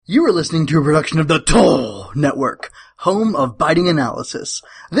You are listening to a production of the Toll Network, home of biting analysis.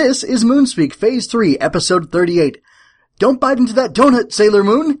 This is Moonspeak Phase 3, Episode 38. Don't bite into that donut, Sailor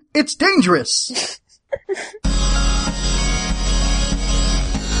Moon. It's dangerous. Go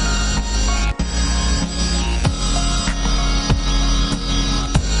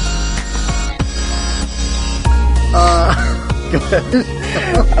ahead.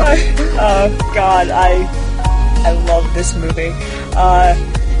 Oh God, I love this movie.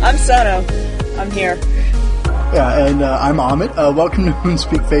 I'm Sono. I'm here. Yeah, and I'm Amit. Welcome to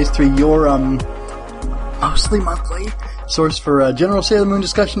Moonspeak Phase 3, your mostly monthly source for general Sailor Moon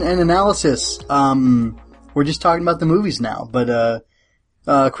discussion and analysis. We're just talking about the movies now, but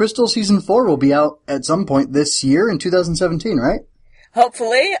Crystal Season 4 will be out at some point this year in 2017, right?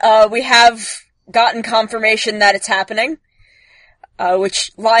 Hopefully. We have gotten confirmation that it's happening,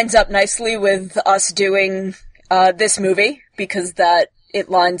 which lines up nicely with us doing this movie, because that it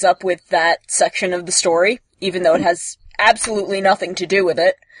lines up with that section of the story, even though it has absolutely nothing to do with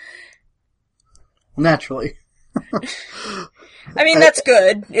it. Naturally. I mean, that's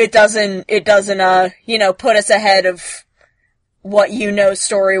good. It doesn't, put us ahead of what you know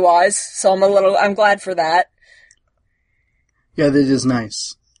story-wise, so I'm glad for that. Yeah, that is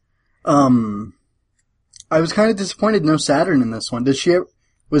nice. I was kind of disappointed no Saturn in this one.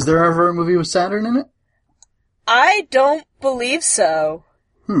 Was there ever a movie with Saturn in it? I don't believe so.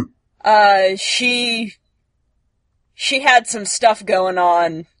 She had some stuff going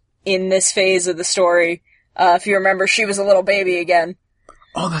on in this phase of the story. If you remember, she was a little baby again.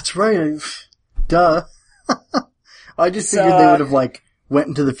 Oh, that's right. Duh. I just figured they would have, went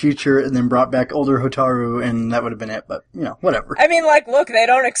into the future and then brought back older Hotaru, and that would have been it, but, whatever. I mean, look, they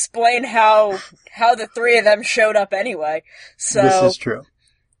don't explain how the three of them showed up anyway, so... This is true.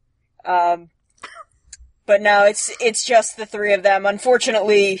 But no, it's just the three of them.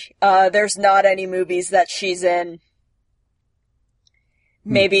 Unfortunately, there's not any movies that she's in.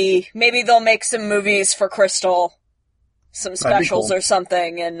 Maybe they'll make some movies for Crystal, some specials cool. or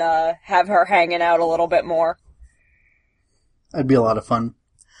something, and have her hanging out a little bit more. That'd be a lot of fun.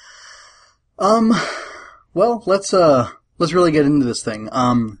 Well, let's really get into this thing.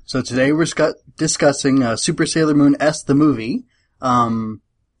 So today we're discussing Super Sailor Moon S, the movie,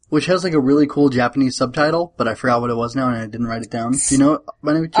 which has a really cool Japanese subtitle, but I forgot what it was now and I didn't write it down. Do you know it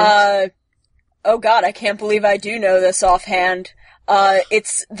by any chance? Oh God, I can't believe I do know this offhand.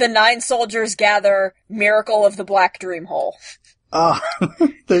 It's The Nine Soldiers Gather, Miracle of the Black Dream Hole. Ah,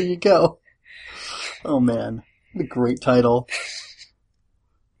 there you go. Oh man. What a great title.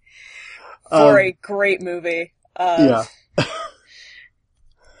 For a great movie. Yeah.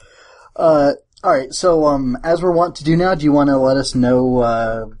 Alright, so, as we're wont to do now, do you want to let us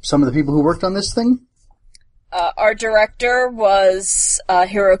know, some of the people who worked on this thing? Our director was,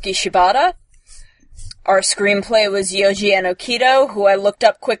 Hiroki Shibata. Our screenplay was Yoji Enokito, who I looked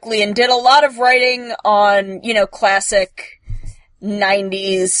up quickly and did a lot of writing on, classic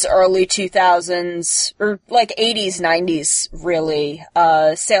 90s, early 2000s, or 80s, 90s, really.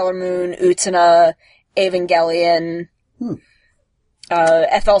 Sailor Moon, Utena, Evangelion,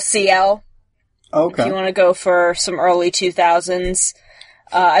 FLCL. Okay. If you want to go for some early 2000s.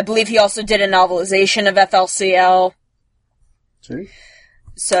 I believe he also did a novelization of FLCL. See?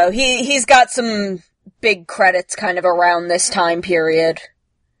 So he's got some big credits kind of around this time period.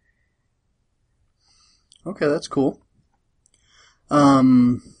 Okay, that's cool.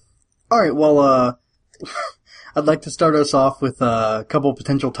 Alright, well, I'd like to start us off with a couple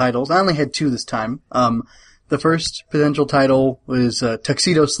potential titles. I only had two this time. The first potential title was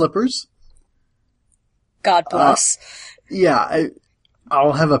Tuxedo Slippers. God bless. Yeah,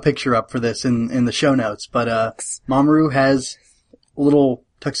 I'll have a picture up for this in the show notes, but Mamoru has little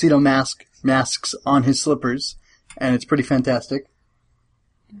tuxedo masks on his slippers, and it's pretty fantastic.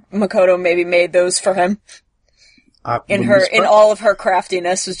 Makoto maybe made those for him. In all of her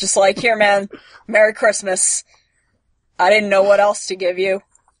craftiness, was just like, here man, Merry Christmas. I didn't know what else to give you.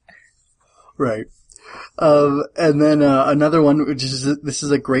 Right. And then, another one, which is, this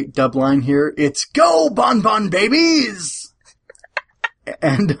is a great dub line here. It's Go Bon Bon Babies!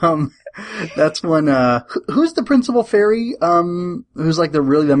 And, that's when, who's the principal fairy, who's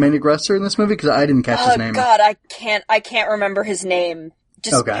the main aggressor in this movie? Cause I didn't catch his name. Oh God, I can't remember his name.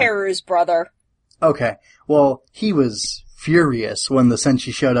 Just okay. Peru's brother. Okay. Well, he was furious when the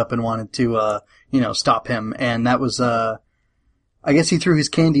Senshi showed up and wanted to, stop him. And that was, I guess he threw his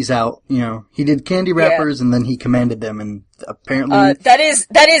candies out. He did candy wrappers and then he commanded them and apparently... that is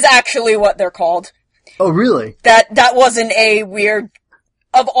actually what they're called. Oh, really? That wasn't a weird...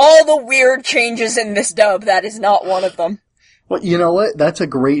 Of all the weird changes in this dub, that is not one of them. Well, you know what? That's a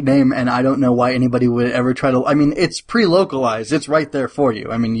great name, and I don't know why anybody would ever try to... I mean, it's pre-localized. It's right there for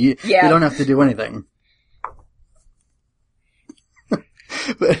you. I mean, you don't have to do anything.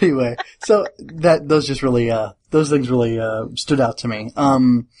 But anyway, so those just really, those things really, stood out to me.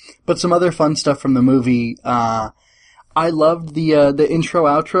 But some other fun stuff from the movie, I loved the intro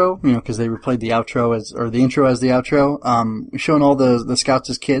outro, you know, cause they replayed the outro the intro as the outro, showing all the scouts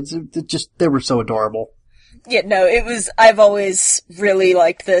as kids. They were so adorable. Yeah, no, I've always really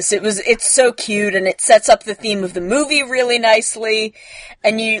liked this. It's so cute, and it sets up the theme of the movie really nicely,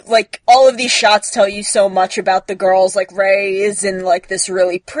 and all of these shots tell you so much about the girls. Like, Rey is in, this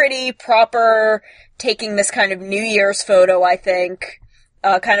really pretty, proper, taking this kind of New Year's photo, I think,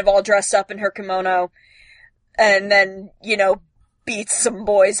 kind of all dressed up in her kimono, and then, beats some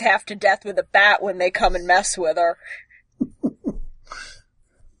boys half to death with a bat when they come and mess with her.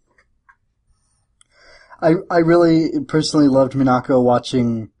 I really personally loved Minako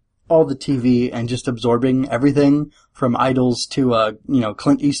watching all the TV and just absorbing everything from Idols to,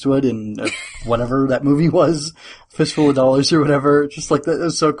 Clint Eastwood and whatever that movie was, Fistful of Dollars or whatever. Just like that. It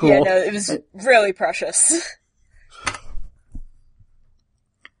was so cool. Yeah, no, it was really precious.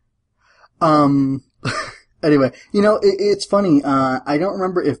 Anyway, it's funny. I don't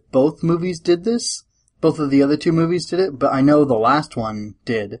remember if both movies did this. Both of the other two movies did it, but I know the last one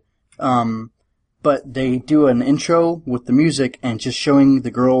did. But they do an intro with the music and just showing the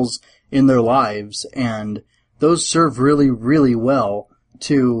girls in their lives, and those serve really, really well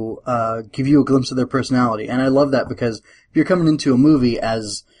to give you a glimpse of their personality. And I love that because if you're coming into a movie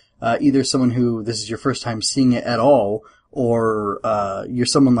as either someone who this is your first time seeing it at all, or you're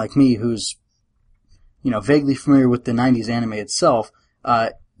someone like me who's vaguely familiar with the 90s anime itself,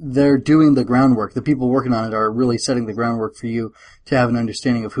 they're doing the groundwork. The people working on it are really setting the groundwork for you to have an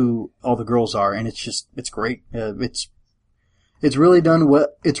understanding of who all the girls are, and it's great. It's really done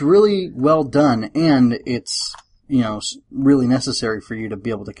it's really well done, and it's, really necessary for you to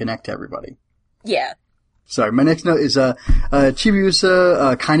be able to connect to everybody. Yeah. Sorry, my next note is,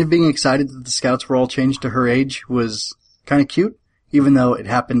 Chibiusa, kind of being excited that the scouts were all changed to her age was kind of cute, even though it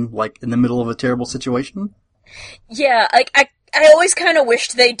happened, in the middle of a terrible situation. Yeah, I always kind of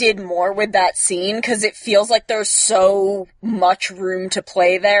wished they did more with that scene, because it feels like there's so much room to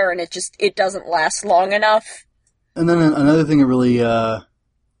play there, and it doesn't last long enough. And then another thing that really, I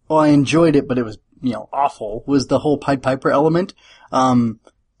enjoyed it, but it was, awful, was the whole Pied Piper element.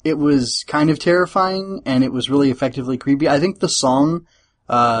 It was kind of terrifying, and it was really effectively creepy. I think the song,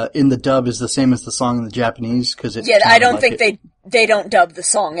 in the dub is the same as the song in the Japanese, because it's... Yeah, I don't think they don't dub the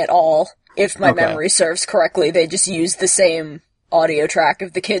song at all. If my memory serves correctly, they just use the same audio track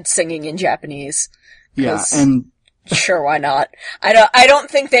of the kids singing in Japanese. Yeah, and... Sure, why not? I don't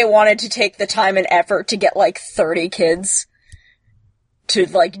think they wanted to take the time and effort to get 30 kids to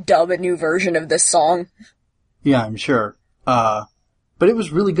dub a new version of this song. Yeah, I'm sure. But it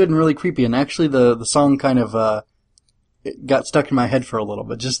was really good and really creepy, and actually the song kind of, it got stuck in my head for a little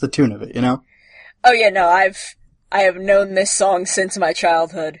bit, just the tune of it, Oh yeah, no, I have known this song since my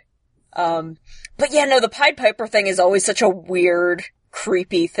childhood. But yeah, no, the Pied Piper thing is always such a weird,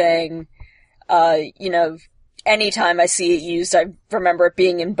 creepy thing. Anytime I see it used, I remember it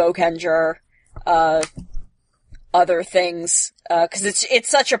being in Bokenger, other things, cause it's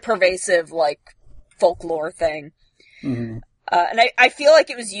such a pervasive, folklore thing. Mm-hmm. And I feel like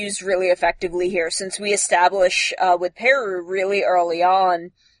it was used really effectively here, since we establish, with Peru really early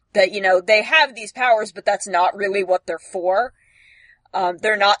on that, they have these powers, but that's not really what they're for.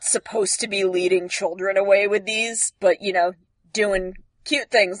 They're not supposed to be leading children away with these, but, doing cute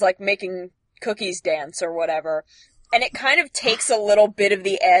things like making cookies dance or whatever. And it kind of takes a little bit of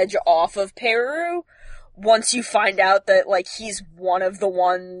the edge off of Peru once you find out that, he's one of the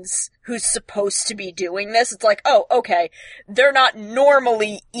ones who's supposed to be doing this. It's oh, okay, they're not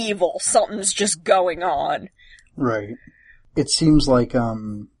normally evil. Something's just going on. Right. It seems like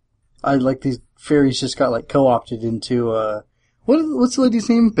these fairies just got, co-opted into, what's the lady's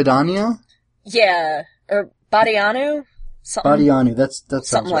name? Badania? Yeah. Or Badianu? Something. Badianu, that sounds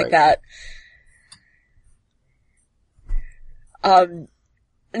something like right. that.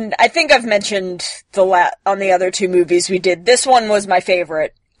 And I think I've mentioned on the other two movies we did. This one was my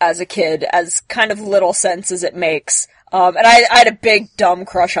favorite as a kid, as kind of little sense as it makes. And I had a big dumb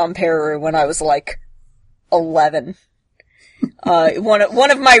crush on Peru when I was 11.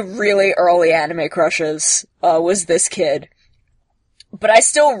 One of my really early anime crushes, was this kid. But I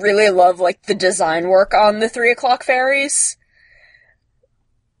still really love, the design work on the 3 o'clock fairies.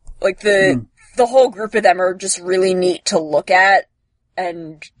 The whole group of them are just really neat to look at.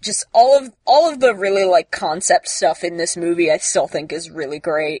 and just all of the really, like, concept stuff in this movie I still think is really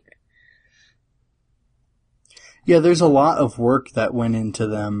great. Yeah, there's a lot of work that went into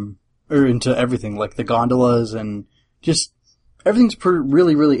them, or into everything, like the gondolas and just everything's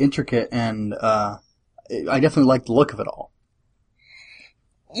really, really intricate, and I definitely like the look of it all.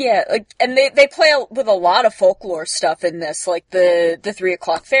 Yeah, like, and they play with a lot of folklore stuff in this, like the 3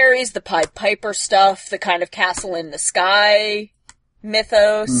 o'clock fairies, the Pied Piper stuff, the kind of castle in the sky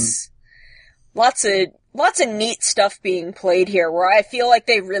mythos. Lots of neat stuff being played here, where I feel like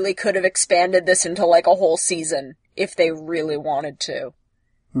they really could have expanded this into like a whole season if they really wanted to.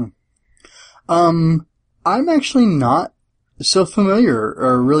 I'm actually not so familiar,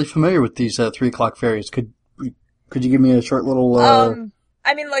 or really familiar with these 3 o'clock fairies. Could you give me a short little?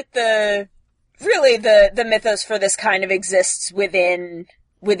 I mean, like the mythos for this kind of exists within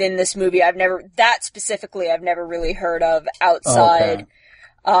this movie. That specifically I've never really heard of outside.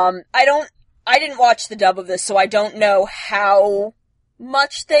 Okay. I didn't watch the dub of this, so I don't know how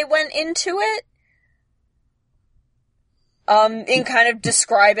much they went into it. In kind of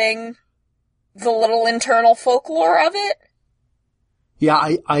describing the little internal folklore of it.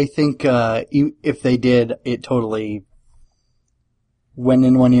 Yeah, I think, if they did, it totally went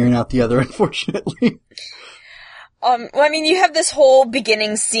in one ear and out the other, unfortunately. Well, I mean, you have this whole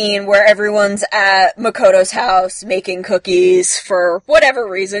beginning scene where everyone's at Makoto's house making cookies for whatever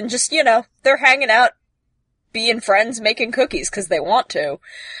reason. Just, they're hanging out, being friends, making cookies because they want to.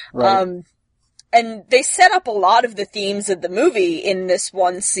 Right. And they set up a lot of the themes of the movie in this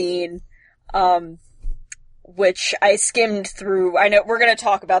one scene, which I skimmed through. I know we're going to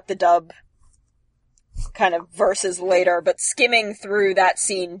talk about the dub kind of verses later, but skimming through that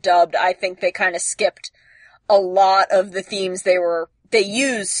scene dubbed, I think they kind of skipped a lot of the themes they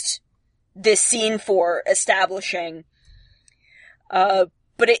used this scene for establishing. But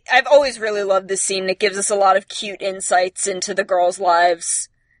I've always really loved this scene. It gives us a lot of cute insights into the girls' lives,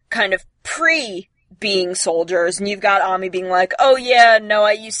 kind of pre-being soldiers. And you've got Ami being like, oh yeah, no,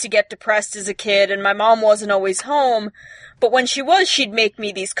 I used to get depressed as a kid, and my mom wasn't always home. But when she was, she'd make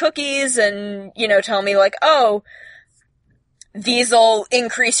me these cookies and, tell me like, oh, these'll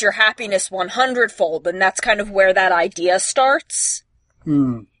increase your happiness 100-fold, and that's kind of where that idea starts.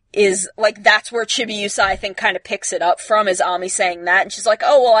 Is, like, that's where Chibiusa, I think, kind of picks it up from, is Ami saying that, and she's like,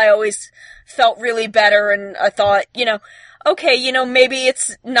 oh, well, I always felt really better, and I thought, okay, maybe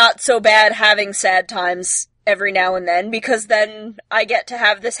it's not so bad having sad times every now and then, because then I get to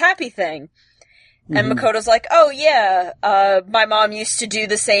have this happy thing. And Makoto's like, oh yeah, my mom used to do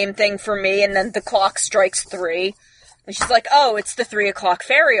the same thing for me, and then the clock strikes 3. And she's like, oh, it's the 3 o'clock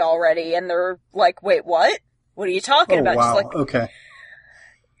fairy already. And they're like, wait, what? What are you talking about? Wow. She's like, Okay.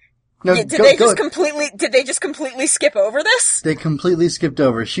 No, did they just completely skip over this? They completely skipped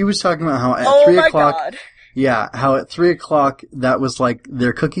over. She was talking about how at 3 my o'clock... God. Yeah, how at 3 o'clock, that was like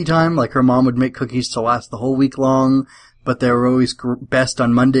their cookie time. Like her mom would make cookies to last the whole week long, but they were always best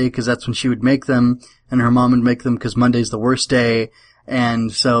on Monday because that's when she would make them, and her mom would make them because Monday's the worst day.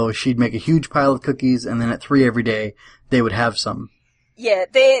 And so she'd make a huge pile of cookies, and then at 3 every day, they would have some. Yeah,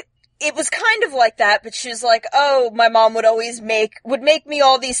 it was kind of like that, but she was like, oh, my mom would make me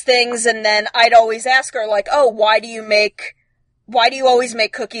all these things, and then I'd always ask her, like, oh, why do you always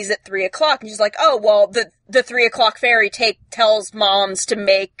make cookies at 3 o'clock? And she's like, oh, well, the 3 o'clock fairy tells moms to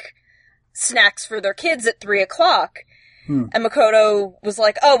make snacks for their kids at 3 o'clock. And Makoto was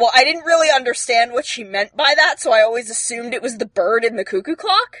like, oh, well, I didn't really understand what she meant by that, so I always assumed it was the bird in the cuckoo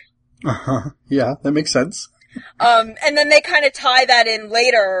clock. Uh-huh. Yeah, that makes sense. And then they kind of tie that in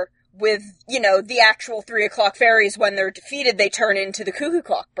later with, the actual 3 o'clock fairies. When they're defeated, they turn into the cuckoo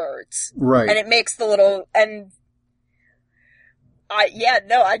clock birds. Right. And it makes the little,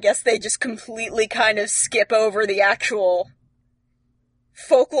 I guess they just completely kind of skip over the actual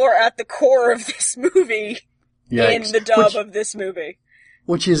folklore at the core of this movie. Yikes. In the dub of this movie.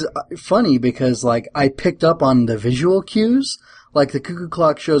 Which is funny because, like, I picked up on the visual cues. Like, the cuckoo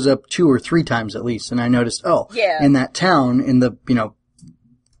clock shows up 2 or 3 times at least, and I noticed, in that town, in the,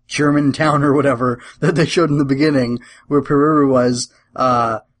 German town or whatever that they showed in the beginning, where Peruru was,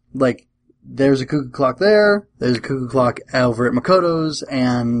 there's a cuckoo clock there's a cuckoo clock over at Makoto's,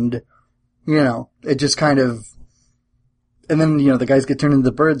 and, it just kind of... And then, the guys get turned into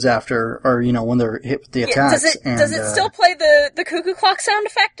the birds after, or, when they're hit with the attacks. Does it still play the cuckoo clock sound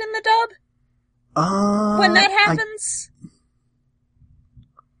effect in the dub? When that happens?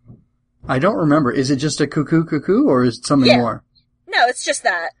 I don't remember. Is it just a cuckoo, or is it something more? No, it's just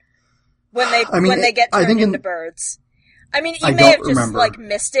that. When they get turned into birds. I mean, you I may don't have just, remember. like,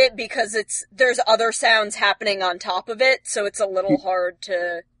 missed it because there's other sounds happening on top of it, so it's a little hard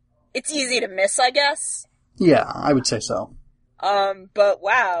to... It's easy to miss, I guess. Yeah, I would say so. But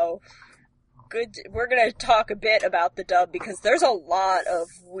wow. Good. We're gonna talk a bit about the dub because there's a lot of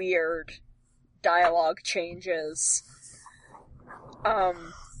weird dialogue changes.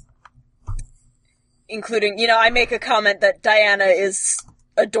 Including, you know, I make a comment that Diana is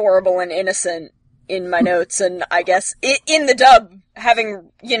adorable and innocent in my notes, and I guess in the dub,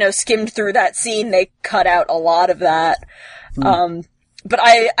 having, you know, skimmed through that scene, they cut out a lot of that. But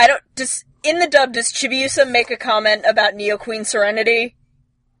I don't, in the dub, does Chibiusa make a comment about Neo Queen Serenity?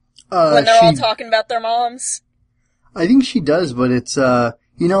 When they're all talking about their moms? I think she does, but it's,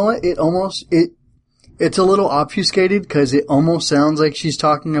 you know what, it's a little obfuscated, cause it almost sounds like she's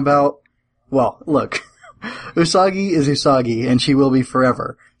talking about, well, look, Usagi is Usagi, and she will be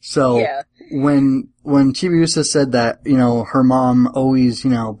forever. So, yeah. when Chibiusa said that, you know, her mom always, you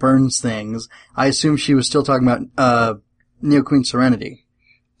know, burns things, I assume she was still talking about, Neo Queen Serenity.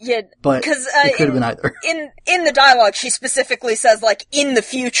 Yeah, but because it could have been either. In the dialogue, she specifically says, like, in the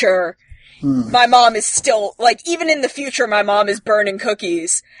future, my mom is still, like, even in the future, my mom is burning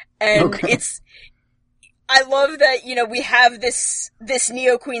cookies. And I love that, you know, we have this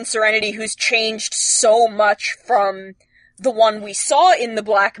Neo Queen Serenity who's changed so much from the one we saw in the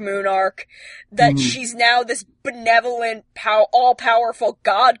Black Moon arc, that she's now this benevolent, all-powerful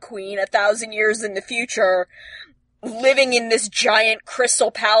god queen 1,000 years in the future, living in this giant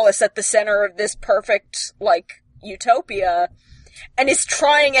crystal palace at the center of this perfect, like, utopia, and is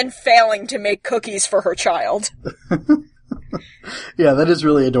trying and failing to make cookies for her child. Yeah, that is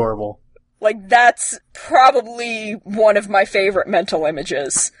really adorable. Like, that's probably one of my favorite mental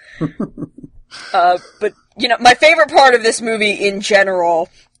images. But, you know, my favorite part of this movie in general,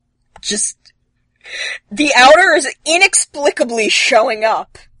 just, the Outer is inexplicably showing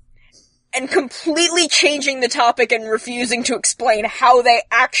up and completely changing the topic and refusing to explain how they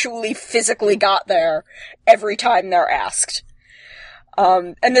actually physically got there every time they're asked.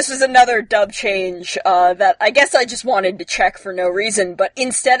 And this was another dub change, that I guess I just wanted to check for no reason, but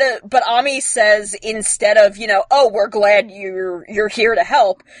Ami says, instead of, you know, oh, we're glad you're here to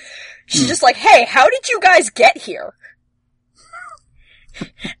help, she's just like, hey, how did you guys get here?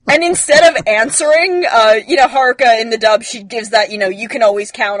 And instead of answering, you know, Haruka in the dub, she gives that, you know, you can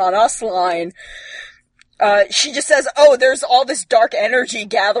always count on us line. She just says, oh, there's all this dark energy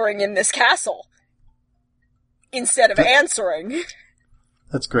gathering in this castle. Instead of answering.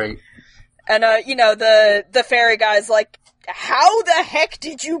 That's great. And, you know, the fairy guy's like, how the heck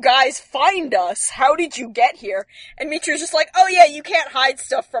did you guys find us? How did you get here? And Michiru's just like, oh yeah, you can't hide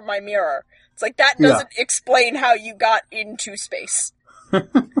stuff from my mirror. It's like, that doesn't explain how you got into space.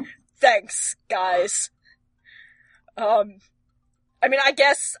 Thanks, guys. I mean, I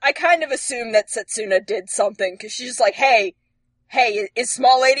guess, I kind of assume that Setsuna did something, cause she's just like, hey, is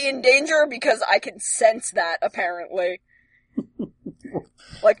Small Lady in danger? Because I can sense that, apparently.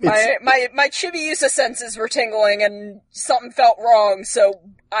 Like, my Chibiusa senses were tingling and something felt wrong, so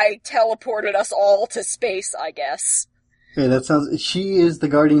I teleported us all to space, I guess. Yeah, that sounds, she is the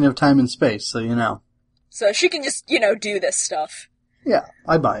guardian of time and space, so you know. So she can just, you know, do this stuff. Yeah,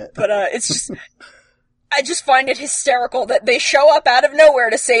 I buy it. But, it's just, I just find it hysterical that they show up out of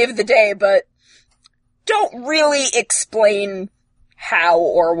nowhere to save the day, but don't really explain how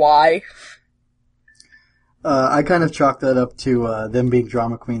or why. I kind of chalk that up to, them being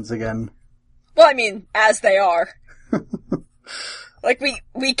drama queens again. Well, I mean, as they are. Like,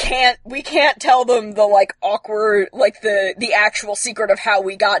 we can't tell them the, like, awkward, like, the actual secret of how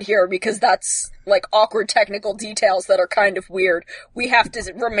we got here, because that's, like, awkward technical details that are kind of weird. We have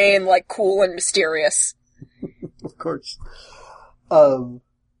to remain, like, cool and mysterious. Of course.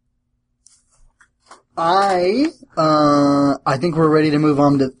 I think we're ready to move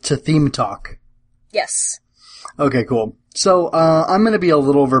on to theme talk. Yes. Okay, cool. So, I'm gonna be a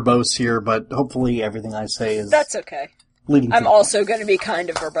little verbose here, but hopefully everything I say is... That's okay. I'm also going to be kind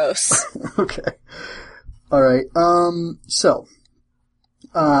of verbose. Okay. Alright, so,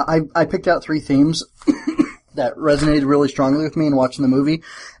 I picked out 3 themes that resonated really strongly with me in watching the movie,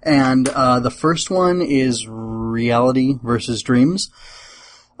 and, the first one is reality versus dreams.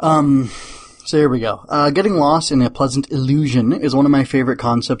 So here we go. Getting lost in a pleasant illusion is one of my favorite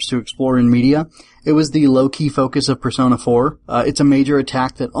concepts to explore in media. It was the low-key focus of Persona 4. It's a major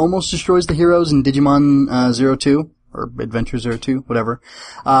attack that almost destroys the heroes in Digimon 02, or Adventure 02, whatever.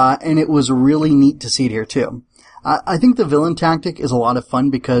 And it was really neat to see it here too. I think the villain tactic is a lot of fun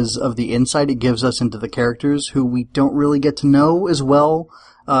because of the insight it gives us into the characters who we don't really get to know as well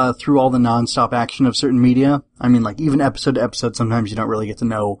through all the non-stop action of certain media. I mean, like, even episode to episode, sometimes you don't really get to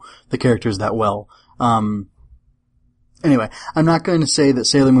know the characters that well. Anyway, I'm not going to say that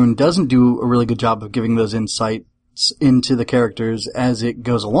Sailor Moon doesn't do a really good job of giving those insights into the characters as it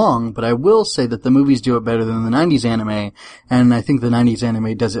goes along, but I will say that the movies do it better than the 90s anime, and I think the 90s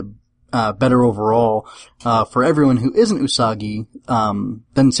anime does it better overall for everyone who isn't Usagi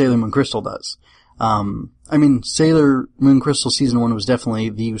than Sailor Moon Crystal does. I mean, Sailor Moon Crystal Season 1 was definitely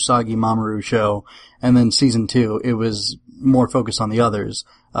the Usagi Mamoru show, and then Season 2, it was more focused on the others,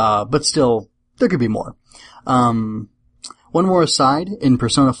 but still, there could be more. One more aside, in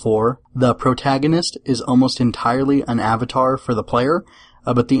Persona 4, the protagonist is almost entirely an avatar for the player,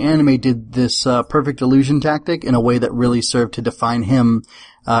 but the anime did this perfect illusion tactic in a way that really served to define him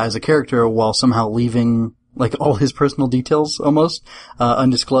as a character while somehow leaving, like, all his personal details almost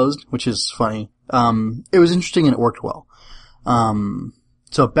undisclosed, which is funny. It was interesting and it worked well.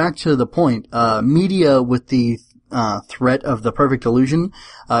 So back to the point, media with the threat of the perfect illusion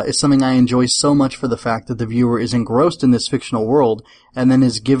is something I enjoy so much for the fact that the viewer is engrossed in this fictional world and then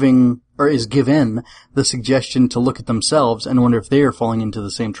is given the suggestion to look at themselves and wonder if they are falling into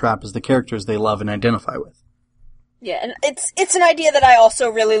the same trap as the characters they love and identify with. Yeah, and it's an idea that I also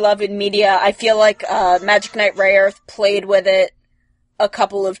really love in media. I feel like Magic Knight Rayearth played with it a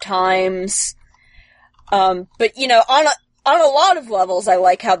couple of times. But, you know, on a lot of levels, I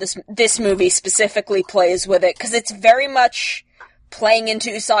like how this movie specifically plays with it, because it's very much playing into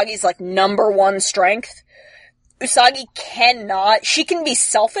Usagi's, like, number one strength. Usagi she can be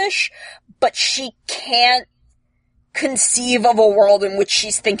selfish, but she can't conceive of a world in which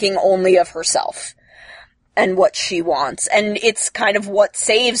she's thinking only of herself and what she wants. And it's kind of what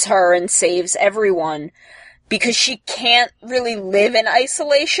saves her and saves everyone, because she can't really live in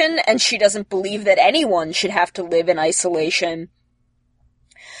isolation, and she doesn't believe that anyone should have to live in isolation.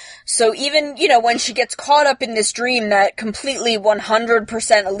 So even, you know, when she gets caught up in this dream that completely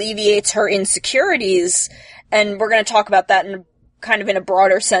 100% alleviates her insecurities, and we're going to talk about that in a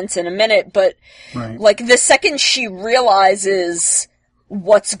broader sense in a minute, but, right, like, the second she realizes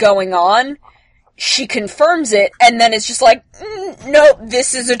what's going on, she confirms it, and then it's just like, nope,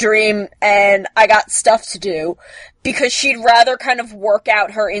 this is a dream, and I got stuff to do. Because she'd rather kind of work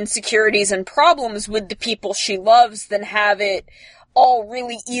out her insecurities and problems with the people she loves than have it all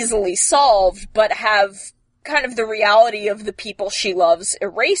really easily solved, but have kind of the reality of the people she loves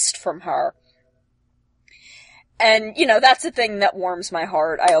erased from her. And, you know, that's a thing that warms my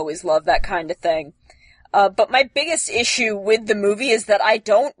heart. I always love that kind of thing. But my biggest issue with the movie is that I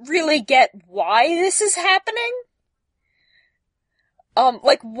don't really get why this is happening.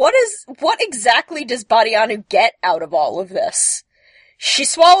 Like, what exactly does Badianu get out of all of this? She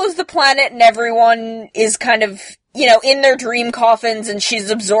swallows the planet and everyone is kind of, you know, in their dream coffins, and she's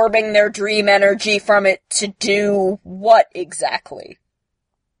absorbing their dream energy from it to do what exactly?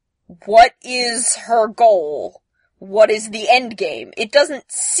 What is her goal? What is the end game? It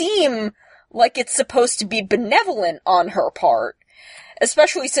doesn't seem like it's supposed to be benevolent on her part,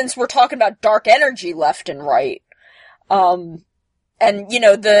 especially since we're talking about dark energy left and right. And, you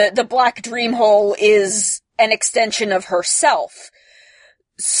know, the black dream hole is an extension of herself.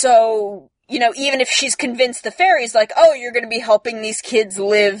 So, you know, even if she's convinced the fairies, like, oh, you're gonna be helping these kids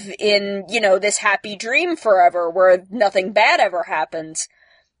live in, you know, this happy dream forever where nothing bad ever happens.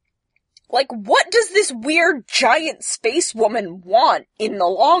 Like, what does this weird giant space woman want in the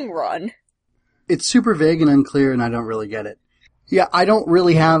long run? It's super vague and unclear, and I don't really get it. Yeah, I don't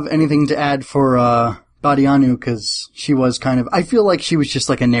really have anything to add for, Badianu, because she was I feel like she was just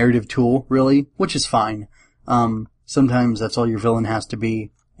like a narrative tool, really, which is fine. Sometimes that's all your villain has to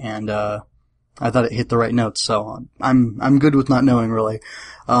be, and, I thought it hit the right notes, so I'm good with not knowing, really.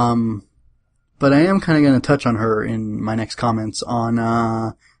 But I am kinda gonna touch on her in my next comments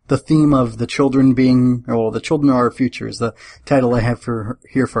on, the theme of the children being, or well, the children are our future is the title I have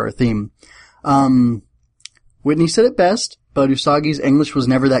here for our theme. Whitney said it best, but Usagi's English was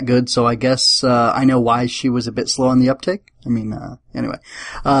never that good, so I guess, I know why she was a bit slow on the uptick. I mean, anyway.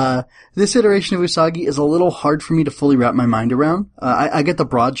 This iteration of Usagi is a little hard for me to fully wrap my mind around. I get the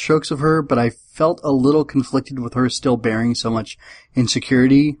broad strokes of her, but I felt a little conflicted with her still bearing so much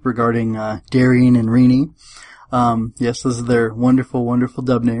insecurity regarding, Darien and Rini. Yes, those are their wonderful, wonderful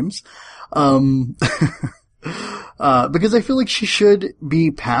dub names. Because I feel like she should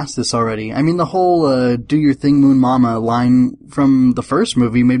be past this already. I mean, the whole, do your thing, Moon Mama line from the first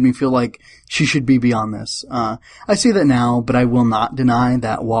movie made me feel like she should be beyond this. I say that now, but I will not deny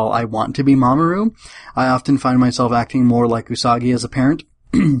that while I want to be Mamoru, I often find myself acting more like Usagi as a parent.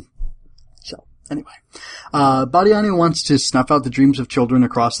 So, anyway. Badianu wants to snuff out the dreams of children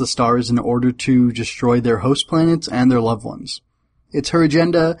across the stars in order to destroy their host planets and their loved ones. It's her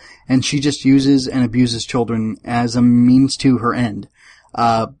agenda, and she just uses and abuses children as a means to her end.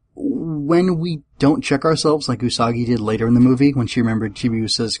 When we don't check ourselves like Usagi did later in the movie, when she remembered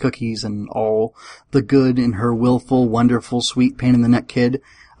Chibiusa's cookies and all the good in her willful, wonderful, sweet, pain-in-the-neck kid,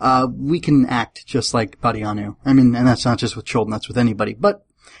 we can act just like Badianu. I mean, and that's not just with children, that's with anybody. But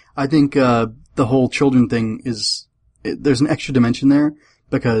I think the whole children thing there's an extra dimension there,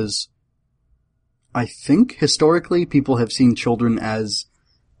 because I think historically people have seen children as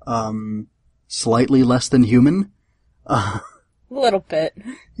slightly less than human. A little bit.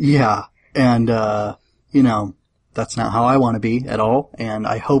 Yeah, and that's not how I want to be at all, and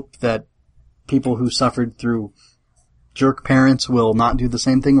I hope that people who suffered through jerk parents will not do the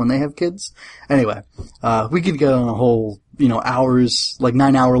same thing when they have kids. Anyway, we could go on a whole, hours, like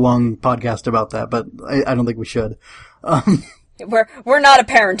 9-hour-long podcast about that, but I don't think we should. We're not a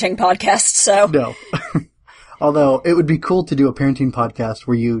parenting podcast, so. No. Although, it would be cool to do a parenting podcast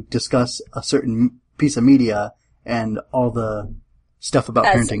where you discuss a certain piece of media and all the stuff about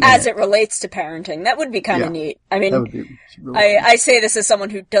parenting. As it relates to parenting. That would be kind of neat. I mean, that would be really I say this as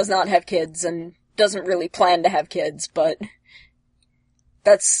someone who does not have kids and doesn't really plan to have kids, but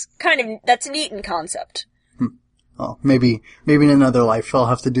that's neat in concept. Oh, maybe in another life I'll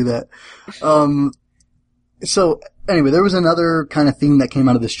have to do that. So, anyway, there was another kind of theme that came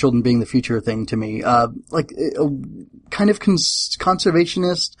out of this children being the future thing to me. Like, a kind of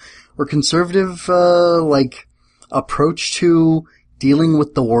conservationist or conservative, approach to dealing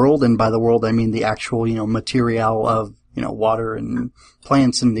with the world. And by the world, I mean the actual, material of, water and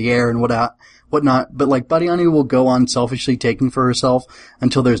plants and the air and whatnot. But like, Badianu will go on selfishly taking for herself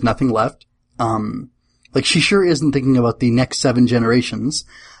until there's nothing left. Like, she sure isn't thinking about the next 7 generations.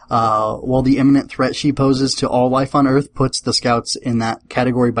 While the imminent threat she poses to all life on Earth puts the Scouts in that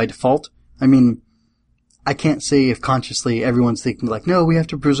category by default. I mean, I can't say if consciously everyone's thinking like, no, we have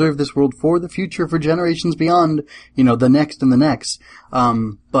to preserve this world for the future, for generations beyond, the next and the next.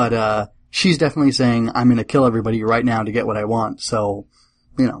 But she's definitely saying, I'm gonna kill everybody right now to get what I want. So,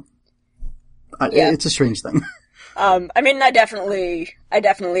 it's a strange thing. I mean, I definitely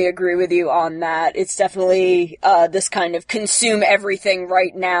agree with you on that. It's definitely, this kind of consume everything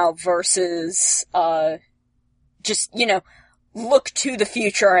right now versus, just, look to the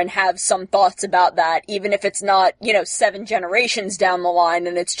future and have some thoughts about that, even if it's not, 7 generations down the line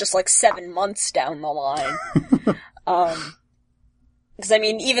and it's just like 7 months down the line. Because I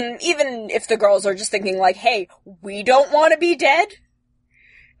mean, even if the girls are just thinking like, hey, we don't want to be dead,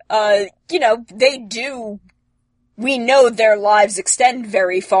 they do. We know their lives extend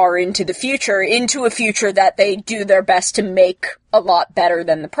very far into the future, into a future that they do their best to make a lot better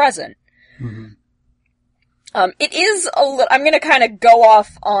than the present. Mm-hmm. It is I'm gonna kind of go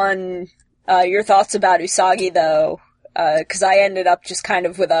off on, your thoughts about Usagi though, cause I ended up just kind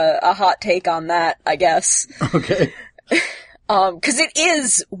of with a hot take on that, I guess. Okay. Cause it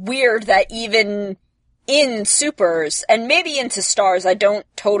is weird that even in Supers, and maybe into Stars, I don't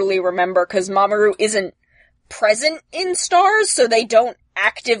totally remember, cause Mamoru isn't present in Stars, so they don't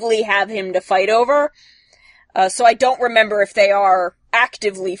actively have him to fight over. So I don't remember if they are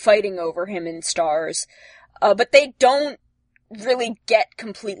actively fighting over him in Stars. But they don't really get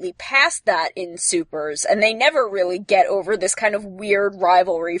completely past that in Supers, and they never really get over this kind of weird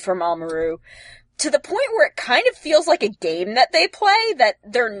rivalry for Mamoru, to the point where it kind of feels like a game that they play that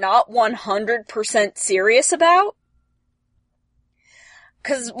they're not 100% serious about.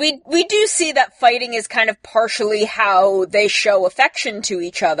 Because we do see that fighting is kind of partially how they show affection to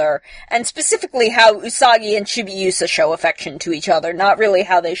each other, and specifically how Usagi and Chibiusa show affection to each other, not really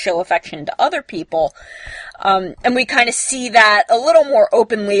how they show affection to other people. And we kind of see that a little more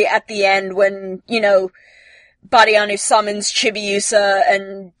openly at the end when, Badianu summons Chibiusa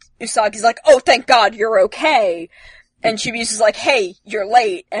and Usagi's like, oh, thank God, you're okay. And Chibiusa's like, hey, you're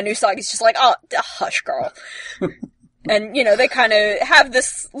late. And Usagi's just like, oh, hush, girl. And, they kind of have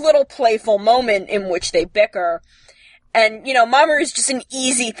this little playful moment in which they bicker. And, Mamoru's just an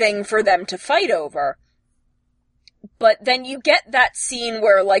easy thing for them to fight over. But then you get that scene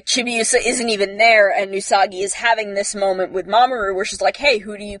where, like, Chibiusa isn't even there and Usagi is having this moment with Mamoru where she's like, hey,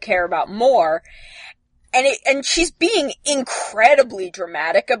 who do you care about more? And she's being incredibly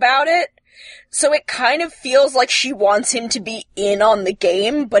dramatic about it. So it kind of feels like she wants him to be in on the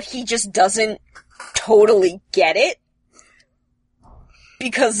game, but he just doesn't totally get it.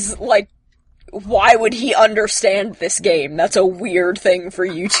 Because, like, why would he understand this game? That's a weird thing for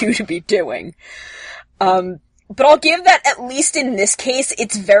you two to be doing. But I'll give that, at least in this case,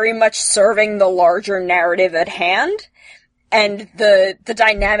 it's very much serving the larger narrative at hand, and the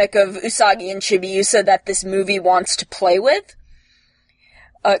dynamic of Usagi and Chibiusa that this movie wants to play with.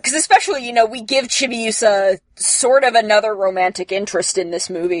 Because especially, you know, we give Chibiusa sort of another romantic interest in this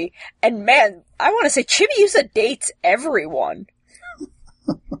movie, and man, I want to say Chibiusa dates everyone.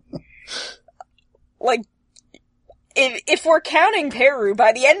 Like, if we're counting Peru,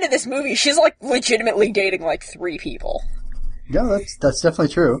 by the end of this movie, she's, like, legitimately dating, like, 3 people. Yeah, that's definitely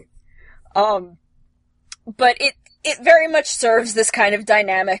true. But it very much serves this kind of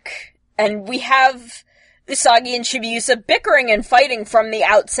dynamic, and we have Usagi and Chibiusa bickering and fighting from the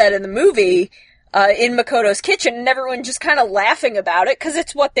outset of the movie, in Makoto's kitchen, and everyone just kind of laughing about it, because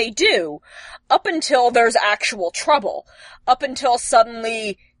it's what they do. Up until there's actual trouble. Up until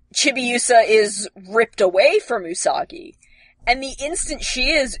suddenly Chibiusa is ripped away from Usagi. And the instant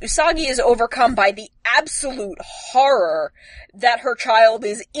she is, Usagi is overcome by the absolute horror that her child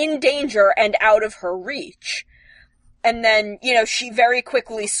is in danger and out of her reach. And then, you know, she very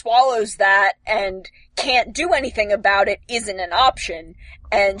quickly swallows that and can't do anything about it isn't an option,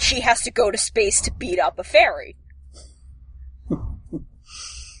 and she has to go to space to beat up a fairy.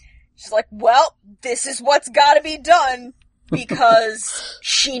 She's like, well, this is what's gotta be done, because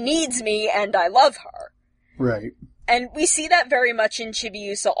she needs me and I love her. Right. And we see that very much in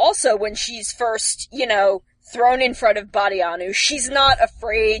Chibiusa also when she's first, you know, thrown in front of Badianu. She's not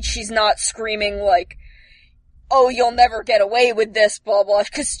afraid, she's not screaming like, oh, you'll never get away with this, blah, blah,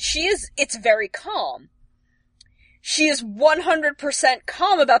 because it's very calm. She is 100%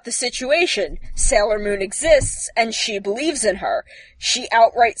 calm about the situation. Sailor Moon exists, and she believes in her. She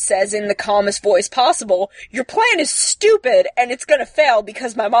outright says in the calmest voice possible, your plan is stupid, and it's gonna fail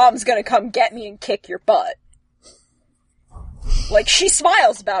because my mom's gonna come get me and kick your butt. Like, she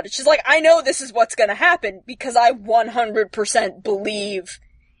smiles about it. She's like, I know this is what's gonna happen, because I 100% believe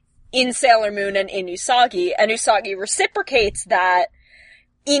in Sailor Moon and in Usagi, and Usagi reciprocates that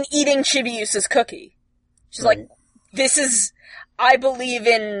in eating Chibiusa's cookie. She's right. like, I believe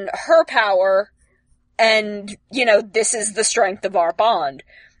in her power, and, you know, this is the strength of our bond.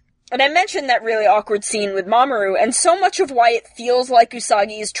 And I mentioned that really awkward scene with Mamoru, and so much of why it feels like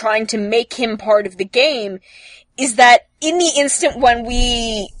Usagi is trying to make him part of the game is that in the instant when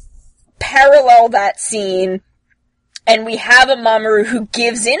we parallel that scene, and we have a Mamoru who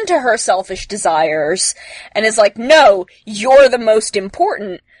gives in to her selfish desires, and is like, no, you're the most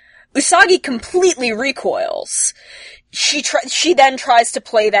important, Usagi completely recoils. She then tries to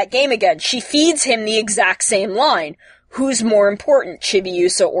play that game again. She feeds him the exact same line. Who's more important,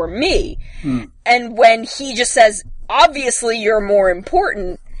 Chibiusa or me? And when he just says, obviously you're more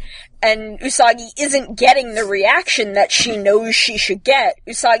important, and Usagi isn't getting the reaction that she knows she should get,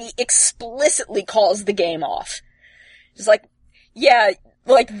 Usagi explicitly calls the game off. She's like, yeah,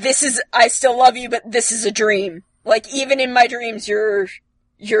 like, I still love you, but this is a dream. Like, even in my dreams, you're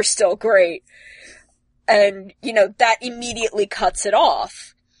still great. And, you know, that immediately cuts it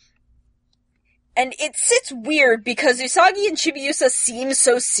off. And it sits weird because Usagi and Chibiusa seem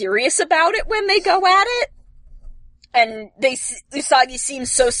so serious about it when they go at it. And Usagi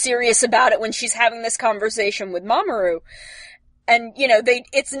seems so serious about it when she's having this conversation with Mamoru. And, you know,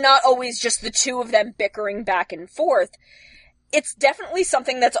 it's not always just the two of them bickering back and forth. It's definitely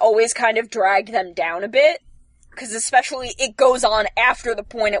something that's always kind of dragged them down a bit. Because especially it goes on after the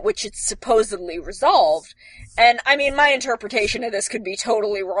point at which it's supposedly resolved. And, I mean, my interpretation of this could be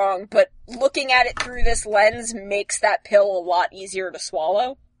totally wrong, but looking at it through this lens makes that pill a lot easier to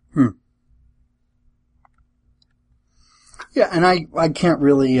swallow. Yeah, and I can't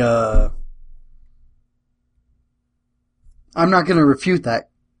really, I'm not gonna refute that,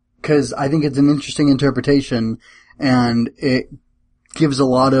 because I think it's an interesting interpretation, and it gives a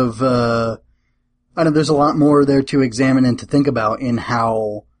lot of, there's a lot more there to examine and to think about in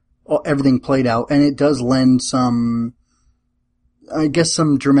how everything played out, and it does lend some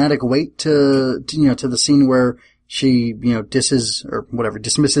dramatic weight to the scene where she, dismisses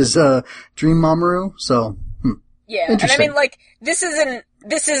Dream Mamoru, so, Yeah, and I mean, like, this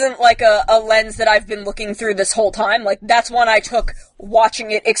isn't like a lens that I've been looking through this whole time, like, that's one I took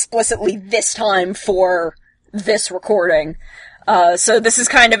watching it explicitly this time for this recording. So this is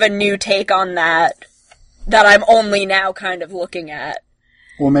kind of a new take on that I'm only now kind of looking at.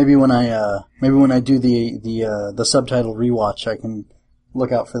 Well, maybe when I do the subtitle rewatch, I can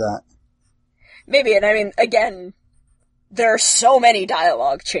look out for that. Maybe, and I mean, again, there are so many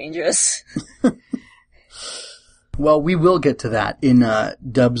dialogue changes. Well, we will get to that in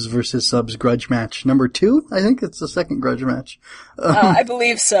Dubs versus Subs grudge match number 2. I think it's the second grudge match. I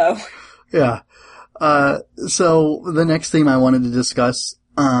believe so. Yeah. So the next theme I wanted to discuss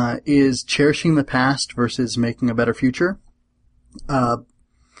is cherishing the past versus making a better future.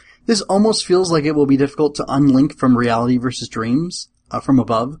 This almost feels like it will be difficult to unlink from reality versus dreams from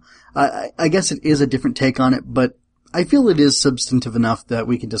above. I guess it is a different take on it, but I feel it is substantive enough that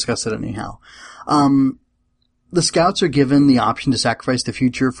we can discuss it anyhow. The scouts are given the option to sacrifice the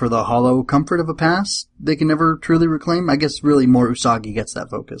future for the hollow comfort of a past they can never truly reclaim. I guess really more Usagi gets that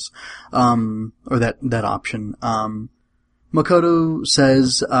focus, or that option. Makoto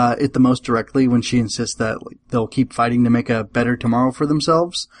says it the most directly when she insists that they'll keep fighting to make a better tomorrow for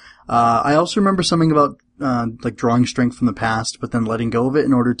themselves. I also remember something about drawing strength from the past, but then letting go of it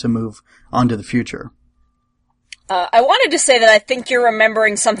in order to move on to the future. I wanted to say that I think you're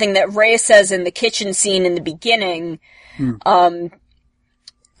remembering something that Ray says in the kitchen scene in the beginning, kind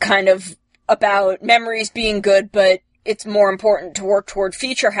of about memories being good, but it's more important to work toward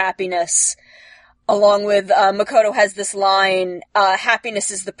future happiness. Along with, Makoto has this line, happiness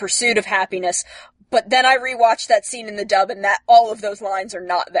is the pursuit of happiness. But then I rewatched that scene in the dub and that all of those lines are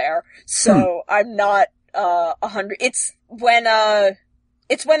not there. So I'm not, 100. It's when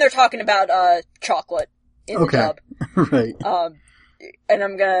they're talking about, chocolate in the dub. Right. And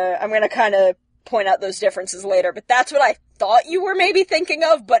I'm gonna kind of point out those differences later, but that's what I thought you were maybe thinking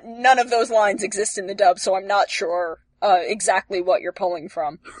of, but none of those lines exist in the dub, so I'm not sure, exactly what you're pulling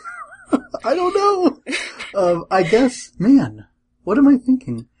from. I don't know. I guess, man, what am I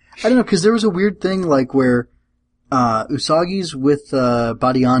thinking? I don't know, cause there was a weird thing where, Usagi's with,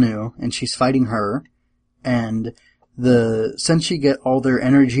 Badianu, and she's fighting her, and the Senshi get all their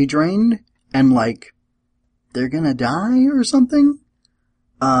energy drained, and they're gonna die or something?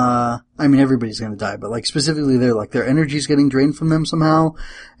 I mean, everybody's gonna die, but specifically their energy's getting drained from them somehow,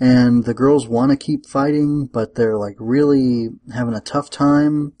 and the girls wanna keep fighting, but they're really having a tough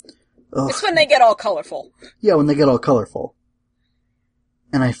time. Ugh. It's when they get all colorful. Yeah, when they get all colorful.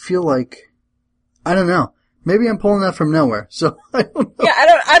 And I feel I don't know. Maybe I'm pulling that from nowhere, so I don't know.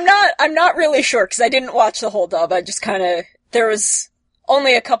 Yeah, I'm not really sure, cause I didn't watch the whole dub, I just there was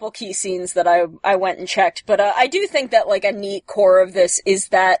only a couple key scenes that I went and checked, but I do think that a neat core of this is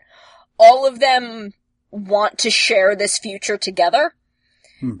that all of them want to share this future together.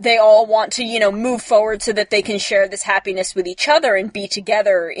 They all want to, move forward so that they can share this happiness with each other and be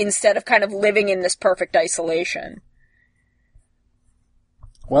together instead of kind of living in this perfect isolation.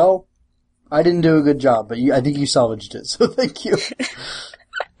 Well, I didn't do a good job, but I think you salvaged it, so thank you.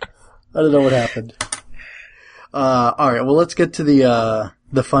 I don't know what happened. Alright, well let's get to the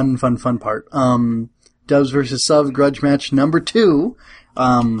fun part. Dubs versus Subs grudge match number 2.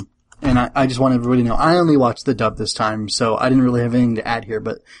 And I just want everybody to know, I only watched the dub this time, so I didn't really have anything to add here,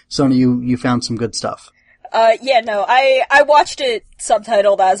 but Sony, you found some good stuff. I watched it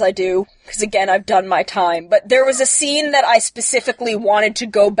subtitled as I do, because again, I've done my time, but there was a scene that I specifically wanted to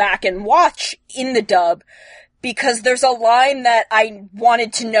go back and watch in the dub, because there's a line that I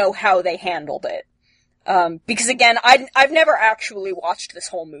wanted to know how they handled it. Because again, I've never actually watched this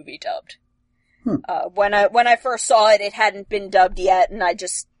whole movie dubbed. When I first saw it, it hadn't been dubbed yet, and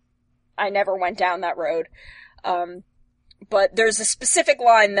I never went down that road. But there's a specific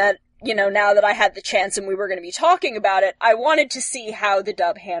line that, now that I had the chance and we were going to be talking about it, I wanted to see how the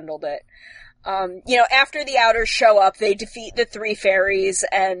dub handled it. After the Outers show up, they defeat the 3 fairies,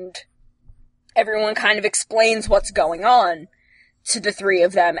 and everyone kind of explains what's going on to the 3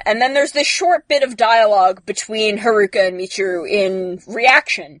 of them. And then there's this short bit of dialogue between Haruka and Michiru in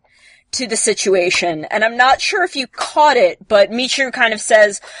reaction to the situation. And I'm not sure if you caught it, but Michiru kind of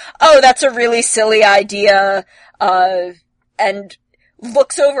says, "Oh, that's a really silly idea," and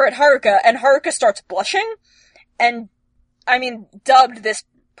looks over at Haruka, and Haruka starts blushing. And, I mean, dubbed, this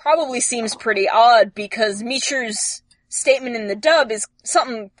probably seems pretty odd, because Michiru's statement in the dub is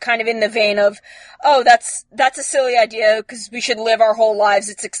something kind of in the vein of, "Oh, that's a silly idea, because we should live our whole lives,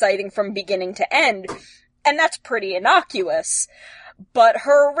 it's exciting from beginning to end." And that's pretty innocuous. But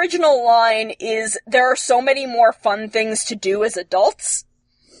her original line is, "There are so many more fun things to do as adults,"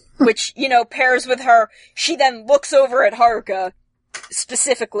 which, pairs with her. She then looks over at Haruka,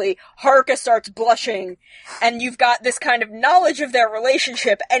 specifically. Haruka starts blushing, and you've got this kind of knowledge of their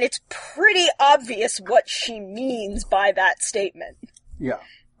relationship, and it's pretty obvious what she means by that statement. Yeah.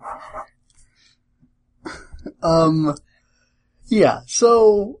 Yeah,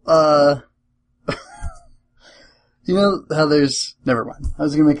 so, You know how there's... Never mind. I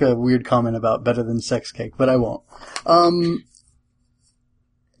was going to make a weird comment about better than sex cake, but I won't.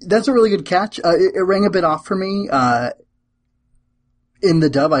 That's a really good catch. It rang a bit off for me. In the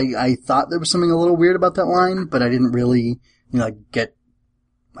dub, I thought there was something a little weird about that line, but I didn't really, dig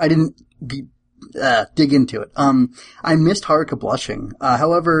into it. I missed Haruka blushing.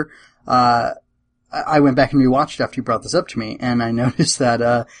 However, I went back and rewatched after you brought this up to me, and I noticed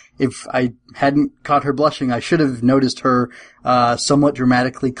that, if I hadn't caught her blushing, I should have noticed her, somewhat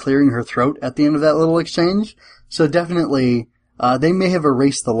dramatically clearing her throat at the end of that little exchange. So definitely, they may have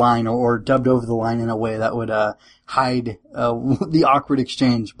erased the line or dubbed over the line in a way that would, hide, the awkward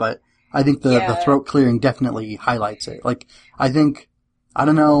exchange, but I think the throat clearing definitely highlights it. Like, I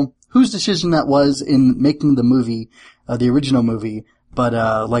don't know whose decision that was in making the movie, the original movie, but,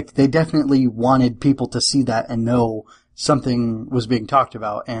 they definitely wanted people to see that and know something was being talked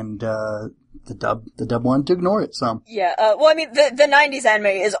about, and, the dub wanted to ignore it, so. Yeah, the 90s anime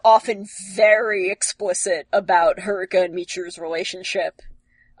is often very explicit about Haruka and Michiru's relationship,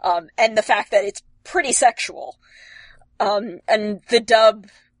 and the fact that it's pretty sexual. And the dub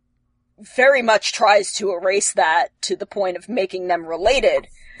very much tries to erase that to the point of making them related.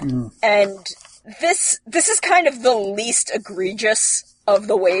 Mm. And this is kind of the least egregious of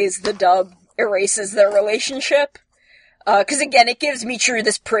the ways the dub erases their relationship. 'Cause again, it gives Michiru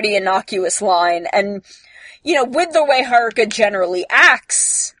this pretty innocuous line, and, with the way Haruka generally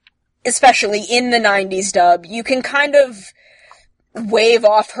acts, especially in the 90s dub, you can kind of wave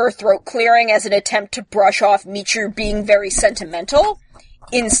off her throat clearing as an attempt to brush off Michiru being very sentimental,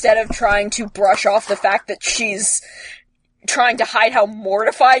 instead of trying to brush off the fact that she's trying to hide how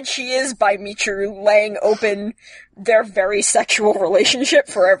mortified she is by Michiru laying open their very sexual relationship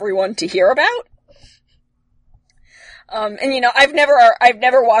for everyone to hear about. I've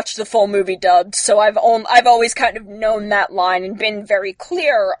never watched the full movie dubbed, so I've always kind of known that line and been very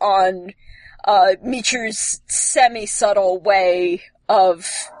clear on Michiru's semi-subtle way of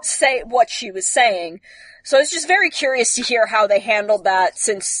say what she was saying. So I was just very curious to hear how they handled that,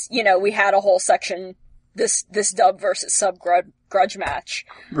 since, we had a whole section, this dub versus sub grudge match.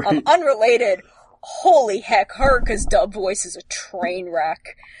 Right. Unrelated, holy heck, Haruka's dub voice is a train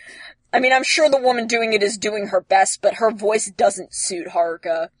wreck. I mean, I'm sure the woman doing it is doing her best, but her voice doesn't suit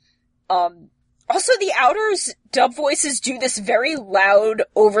Haruka. Also, the Outers dub voices do this very loud,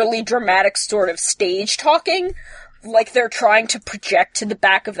 overly dramatic sort of stage talking, like they're trying to project to the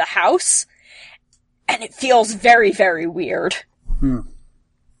back of the house, and it feels very, very weird.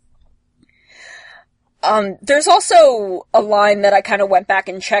 There's also a line that I kind of went back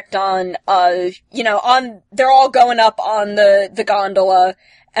and checked on, they're all going up on the gondola,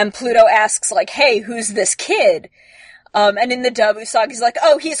 and Pluto asks, hey, who's this kid? And in the dub, Usagi's like,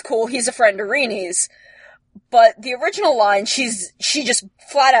 oh, he's cool, he's a friend of Rini's. But the original line, she just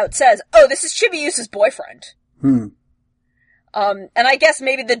flat out says, oh, this is Chibiusa's boyfriend. And I guess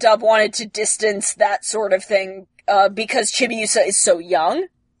maybe the dub wanted to distance that sort of thing, because Chibiusa is so young.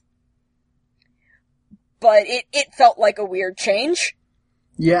 But it felt like a weird change.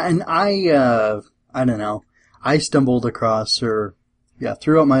 Yeah, and I don't know. I stumbled across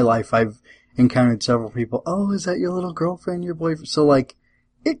throughout my life, I've encountered several people, oh, is that your little girlfriend, your boyfriend? So, I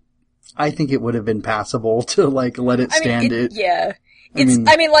think it would have been passable to, let it stand. Yeah.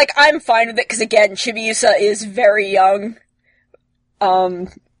 I'm fine with it, because again, Chibiusa is very young. And,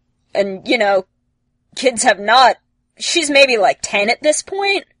 kids have not, she's maybe 10 at this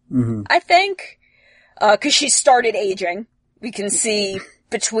point, I think. 'Cause she started aging. We can see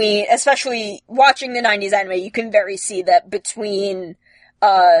between, especially watching the 90s anime, you can see that between,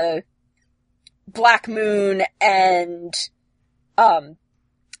 Black Moon and,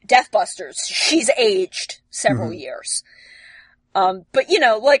 Deathbusters, she's aged several years. But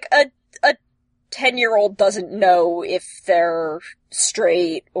a 10-year-old doesn't know if they're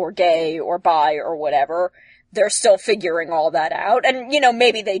straight or gay or bi or whatever. They're still figuring all that out. And,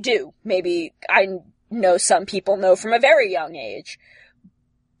 maybe they do. Maybe I know some people know from a very young age.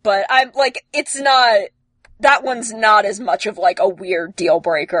 But I'm, it's not, that one's not as much of, a weird deal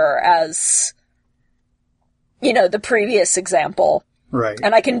breaker as, the previous example. Right.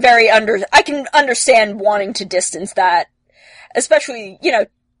 And I can I can understand wanting to distance that, especially,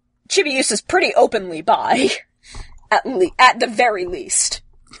 Chibiusa's pretty openly bi, at the very least.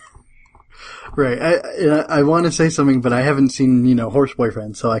 Right. I want to say something, but I haven't seen, Horse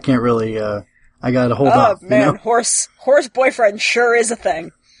Boyfriend, so I can't really, I gotta hold off. Oh man, Horse Boyfriend sure is a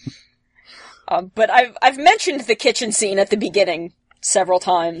thing. But I've mentioned the kitchen scene at the beginning several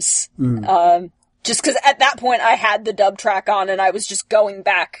times. Just cause at that point I had the dub track on and I was just going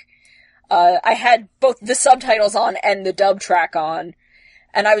back, I had both the subtitles on and the dub track on,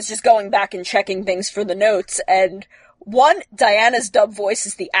 and I was just going back and checking things for the notes, and Diana's dub voice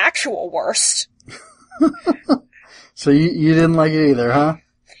is the actual worst. So you didn't like it either, huh?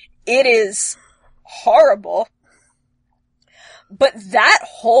 It is horrible. But that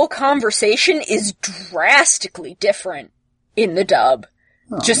whole conversation is drastically different in the dub.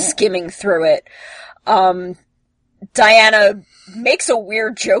 Just skimming through it. Diana makes a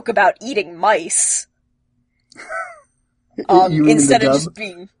weird joke about eating mice. Instead of just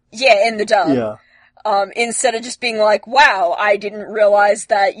being... Yeah, in the dub. Yeah. Instead of just being like, wow, I didn't realize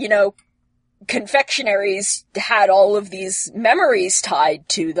that, confectionaries had all of these memories tied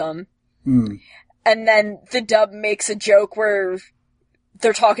to them. Mm. And then the dub makes a joke where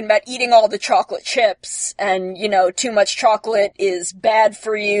they're talking about eating all the chocolate chips, and, too much chocolate is bad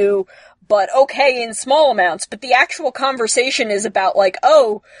for you, but okay in small amounts. But the actual conversation is about, like,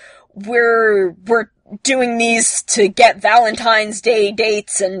 oh, we're doing these to get Valentine's Day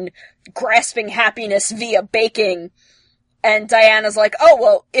dates and grasping happiness via baking. And Diana's like, oh,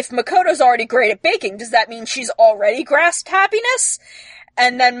 well, if Makoto's already great at baking, does that mean she's already grasped happiness?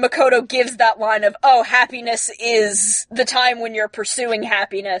 And then Makoto gives that line of, oh, happiness is the time when you're pursuing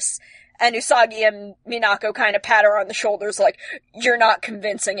happiness. And Usagi and Minako kind of pat her on the shoulders like, you're not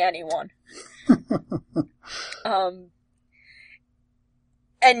convincing anyone.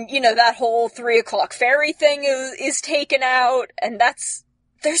 And, that whole 3 o'clock fairy thing is taken out, and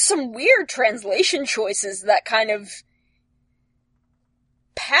there's some weird translation choices that kind of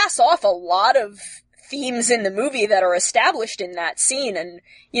pass off a lot of themes in the movie that are established in that scene, and,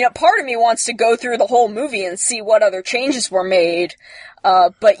 part of me wants to go through the whole movie and see what other changes were made,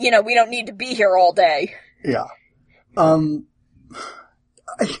 but, we don't need to be here all day. Yeah. Can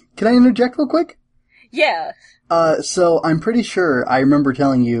I interject real quick? Yeah. So I'm pretty sure I remember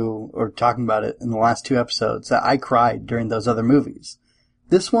telling you, or talking about it in the last 2 episodes, that I cried during those other movies.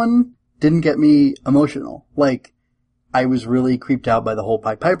 This one didn't get me emotional. Like, I was really creeped out by the whole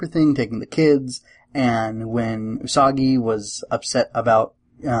Pied Piper thing, taking the kids, and when Usagi was upset about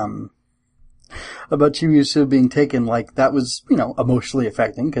Chibiusa being taken, like, that was, emotionally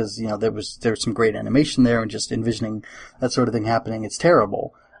affecting, because, there was some great animation there, and just envisioning that sort of thing happening, it's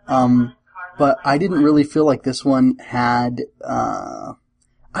terrible. But I didn't really feel like this one had, I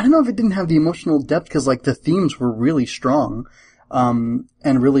don't know if it didn't have the emotional depth, because, like, the themes were really strong, and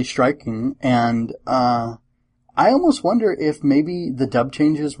really striking, and, I almost wonder if maybe the dub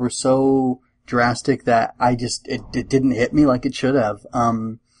changes were so drastic that it didn't hit me like it should have.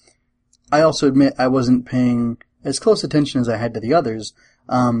 I also admit I wasn't paying as close attention as I had to the others,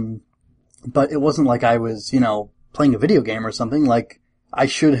 but it wasn't like I was, playing a video game or something. Like, I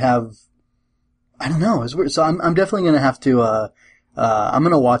should have, I don't know, it's weird. So I'm definitely gonna have to, I'm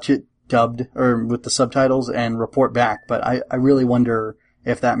gonna watch it dubbed, or with the subtitles, and report back, but I really wonder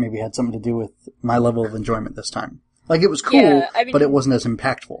if that maybe had something to do with my level of enjoyment this time. Like, it was cool, yeah, but it wasn't as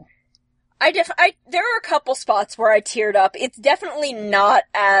impactful. There are a couple spots where I teared up. It's definitely not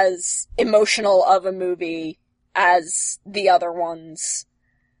as emotional of a movie as the other ones.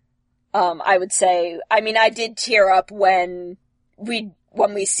 I would say. I mean, I did tear up when we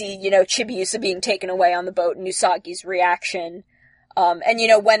see, Chibiusa being taken away on the boat and Usagi's reaction.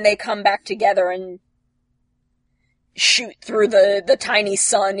 And, when they come back together and shoot through the tiny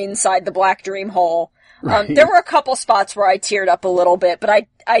sun inside the Black Dream Hole. Right. There were a couple spots where I teared up a little bit, but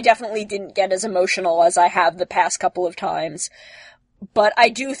I definitely didn't get as emotional as I have the past couple of times. But I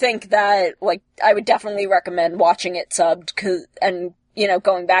do think that, like, I would definitely recommend watching it subbed, and,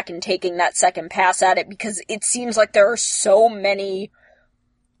 going back and taking that second pass at it, because it seems like there are so many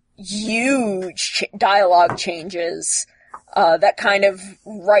huge dialogue changes, that kind of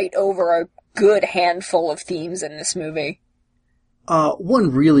write over a good handful of themes in this movie.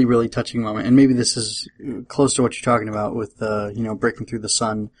 One really, really touching moment, and maybe this is close to what you're talking about with, breaking through the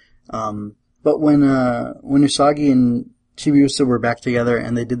sun. But when Usagi and Chibiusa were back together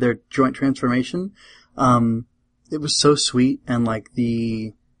and they did their joint transformation, it was so sweet, and, like,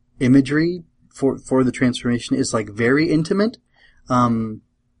 the imagery for the transformation is, like, very intimate. Like,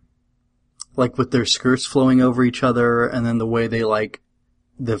 with their skirts flowing over each other, and then the way they, like,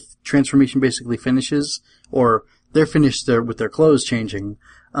 the transformation basically finishes, or they're finished with their clothes changing,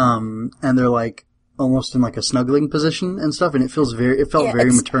 and they're, like, almost in, like, a snuggling position and stuff, and it felt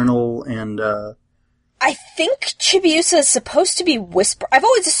very maternal, and, I think Chibiusa is supposed to be I've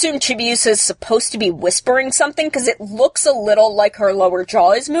always assumed Chibiusa is supposed to be whispering something, because it looks a little like her lower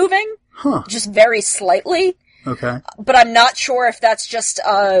jaw is moving. Huh. Just very slightly. Okay. But I'm not sure if that's just,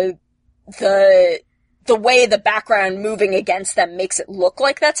 the the way the background moving against them makes it look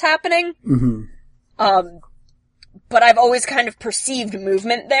like that's happening. Mm-hmm. But I've always kind of perceived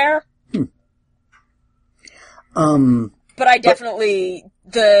movement there. But I definitely,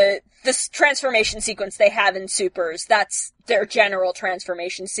 this transformation sequence they have in Supers, that's their general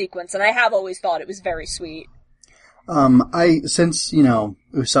transformation sequence, and I have always thought it was very sweet. Since,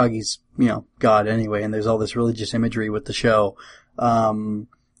 Usagi's, God anyway, and there's all this religious imagery with the show, I'm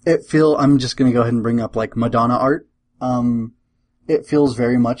just gonna go ahead and bring up, like, Madonna art. It feels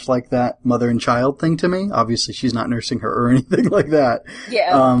very much like that mother and child thing to me. Obviously, she's not nursing her or anything like that.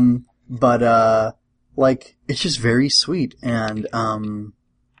 Yeah. But, it's just very sweet, and,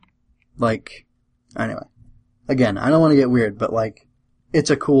 anyway. Again, I don't want to get weird, but, it's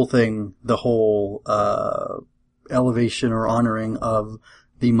a cool thing, the whole, elevation or honoring of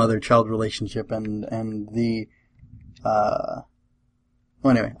the mother-child relationship and the,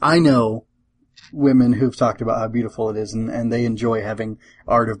 anyway, I know women who've talked about how beautiful it is, and they enjoy having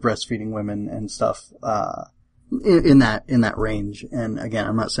art of breastfeeding women and stuff, in that range. And again,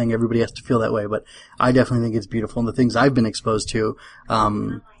 I'm not saying everybody has to feel that way, but I definitely think it's beautiful. And the things I've been exposed to,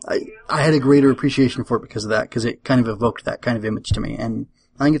 I had a greater appreciation for it because of that, because it kind of evoked that kind of image to me, and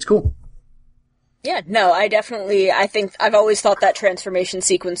I think it's cool. Yeah, no, I think I've always thought that transformation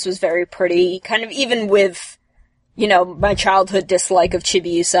sequence was very pretty, kind of even with, my childhood dislike of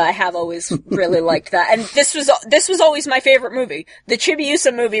Chibiusa, I have always really liked that. And this was always my favorite movie. The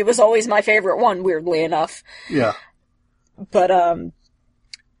Chibiusa movie was always my favorite one, weirdly enough. Yeah. But,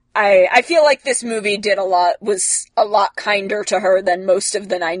 I feel like this movie was a lot kinder to her than most of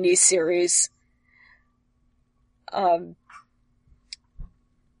the 90s series. But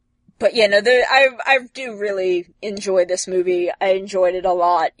yeah, no, I do really enjoy this movie. I enjoyed it a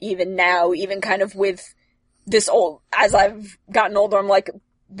lot, even now, even kind of with this as I've gotten older, I'm like,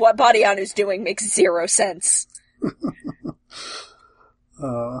 what Badianu's doing makes zero sense.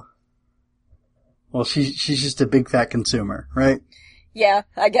 Well, she's just a big fat consumer, right? Yeah,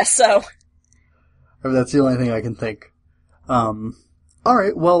 I guess so. That's the only thing I can think.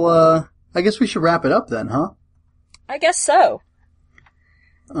 Alright, well, I guess we should wrap it up then, huh? I guess so.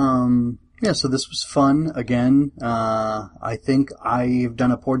 Yeah, so this was fun again. I think I've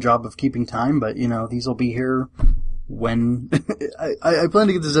done a poor job of keeping time, but, these will be here when, I plan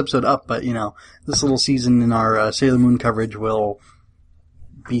to get this episode up, but, this little season in our, Sailor Moon coverage will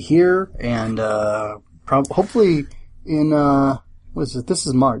be here, and, hopefully in, this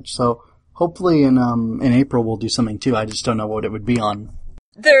is March, so hopefully in April we'll do something too. I just don't know what it would be on.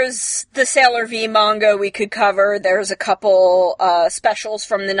 There's the Sailor V manga we could cover. There's a couple specials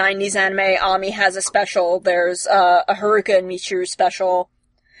from the 90s anime. Ami has a special. There's a Haruka and Michiru special.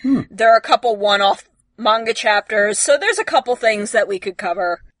 There are a couple one-off manga chapters. So there's a couple things that we could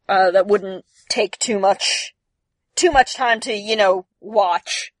cover that wouldn't take too much time to,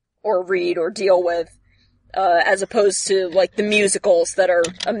 watch or read or deal with, as opposed to, the musicals that are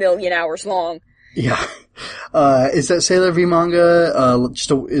 1,000,000 hours long. Yeah. Is that Sailor V manga,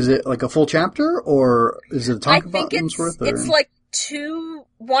 is it like a full chapter, or is it a tankobon's worth? It's like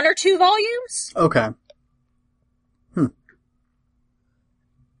 1 or 2 volumes. Okay.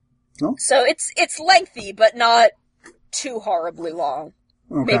 Well. So it's lengthy, but not too horribly long.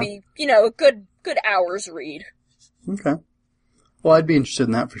 Okay. Maybe, a good hour's read. Okay. Well, I'd be interested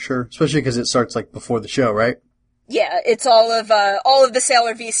in that for sure, especially because it starts before the show, right? Yeah, it's all of the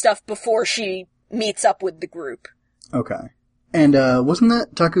Sailor V stuff before she meets up with the group. Okay. And, wasn't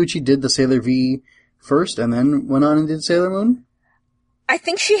that Takeuchi did the Sailor V first and then went on and did Sailor Moon? I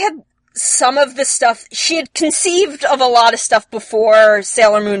think she had some of the stuff, she had conceived of a lot of stuff before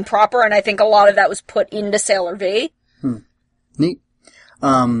Sailor Moon proper, and I think a lot of that was put into Sailor V. Neat.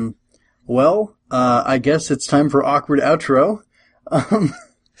 Well, I guess it's time for awkward outro.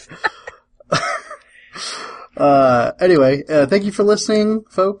 Anyway, thank you for listening,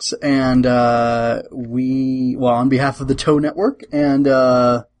 folks, and, on behalf of the Toe Network and,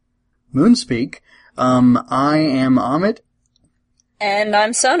 Moonspeak, I am Amit. And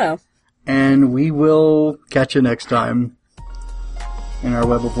I'm Sono. And we will catch you next time in our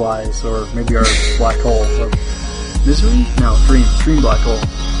web of lies, or maybe our black hole of misery? No, dream black hole.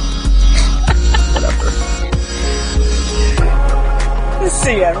 Whatever.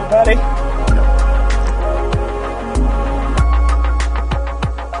 See you, everybody.